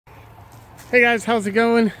Hey guys, how's it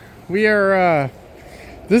going? We are,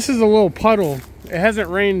 this is a little puddle. It hasn't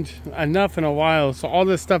rained enough in a while, so all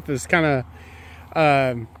this stuff is kind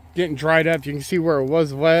of getting dried up. You can see where it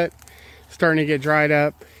was wet, starting to get dried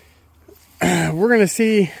up. We're gonna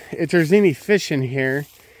see if there's any fish in here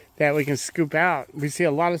that we can scoop out. We see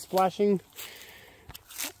a lot of splashing.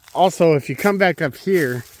 Also, if you come back up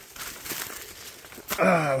here,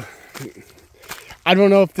 I don't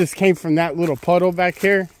know if this came from that little puddle back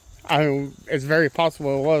here. It's very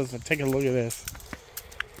possible it was, but take a look at this.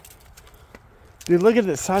 Dude, look at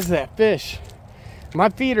the size of that fish. My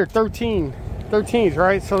feet are 13s,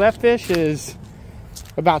 right? So that fish is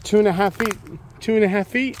about 2.5 feet. 2.5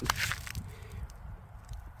 feet.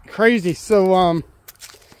 Crazy. So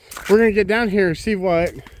we're gonna get down here and see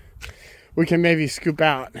what we can maybe scoop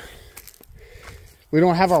out. We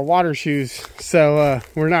don't have our water shoes, so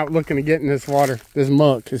we're not looking to get in this water, this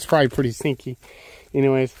muck. It's probably pretty stinky.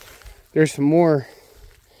 Anyways, there's some more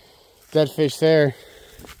dead fish there.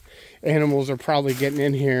 Animals are probably getting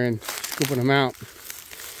in here and scooping them out.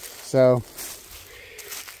 So,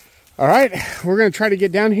 all right, we're gonna try to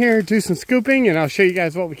get down here, do some scooping, and I'll show you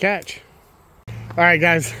guys what we catch. All right,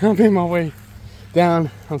 guys, I'm in my way down.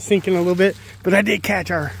 I'm sinking a little bit, but I did catch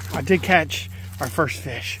our first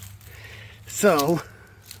fish. So,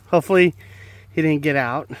 hopefully he didn't get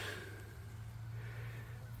out.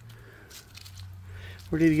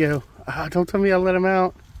 Where did he go? Don't tell me I let him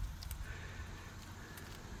out.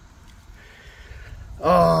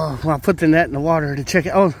 Oh, well, I put the net in the water to check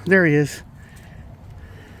it. Oh, there he is.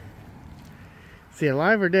 Is he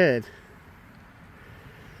alive or dead?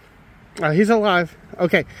 Oh, he's alive.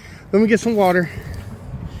 Okay, let me get some water.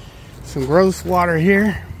 Some gross water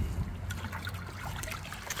here.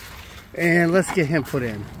 And let's get him put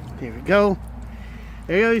in. Here we go.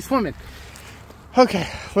 There you go, he's swimming. Okay,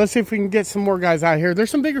 let's see if we can get some more guys out here. There's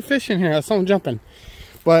some bigger fish in here. I saw them jumping.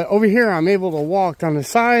 But over here, I'm able to walk down the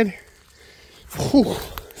side. Whew,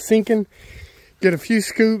 sinking. Get a few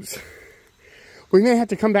scoops. We may have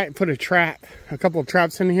to come back and put a couple of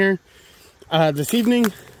traps in here this evening.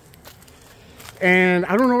 And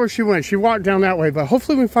I don't know where she went. She walked down that way. But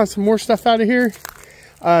hopefully we can find some more stuff out of here.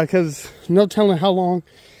 Because no telling how long.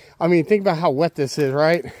 I mean, think about how wet this is,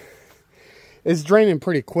 right? It's draining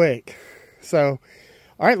pretty quick. So,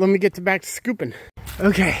 all right, let me get back to scooping.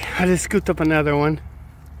 Okay, I just scooped up another one.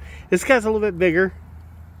 This guy's a little bit bigger.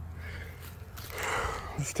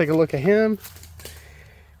 Let's take a look at him.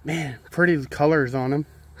 Man, pretty colors on him.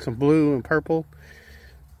 Some blue and purple.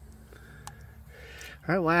 All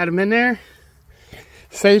right, we'll add him in there.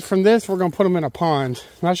 Saved from this, we're gonna put him in a pond.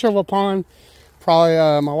 Not sure what pond. Probably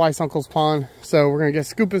my wife's uncle's pond. So we're gonna get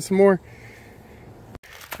scooping some more.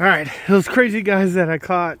 All right, those crazy guys that I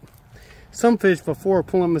caught some fish before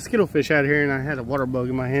pulling mosquito fish out of here, and I had a water bug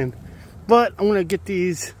in my hand. But I'm gonna get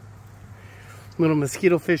these little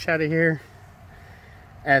mosquito fish out of here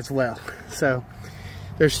as well. So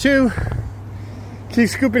there's two. Keep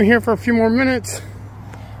scooping here for a few more minutes.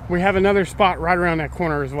 We have another spot right around that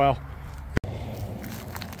corner as well. All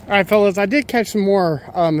right, fellas, I did catch some more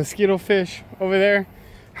mosquito fish over there.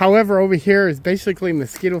 However, over here is basically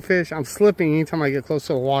mosquito fish. I'm slipping anytime I get close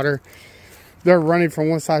to the water. They're running from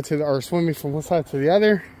one side to the, or swimming from one side to the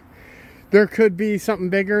other. There could be something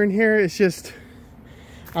bigger in here. It's just,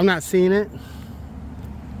 I'm not seeing it.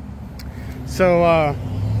 So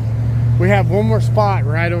we have one more spot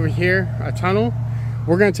right over here, a tunnel.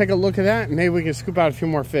 We're gonna take a look at that and maybe we can scoop out a few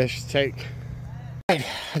more fish to take. Right,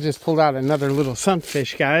 I just pulled out another little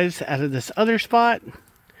sunfish, guys, out of this other spot.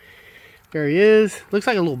 There he is. Looks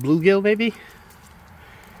like a little bluegill, maybe.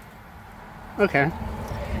 Okay.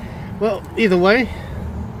 Well, either way,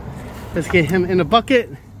 let's get him in a bucket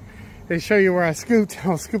and show you where I scooped. I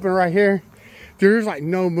was scooping right here. There's like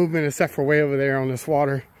no movement except for way over there on this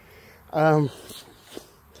water.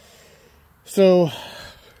 So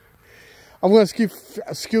I'm going to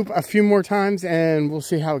scoop a few more times and we'll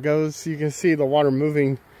see how it goes. You can see the water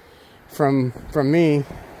moving from me.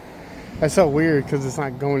 That's so weird because it's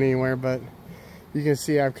not going anywhere, but you can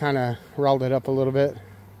see I've kind of rolled it up a little bit.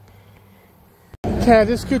 Okay, I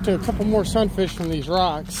just scooped a couple more sunfish from these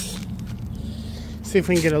rocks. See if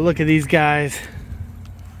we can get a look at these guys.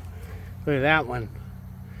 Look at that one.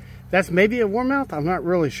 That's maybe a warmouth, I'm not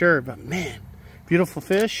really sure, but man, beautiful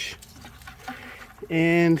fish.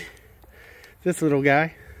 And this little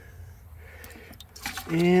guy.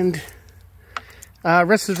 And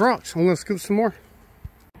rest is rocks. I'm gonna scoop some more.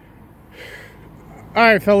 All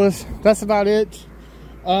right, fellas, that's about it.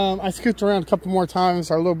 I scooped around a couple more times.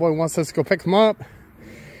 Our little boy wants us to go pick him up.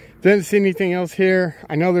 Didn't see anything else here.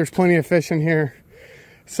 I know there's plenty of fish in here.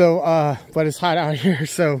 So, but it's hot out here.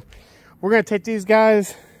 So we're going to take these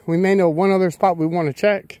guys. We may know one other spot we want to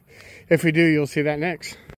check. If we do, you'll see that next.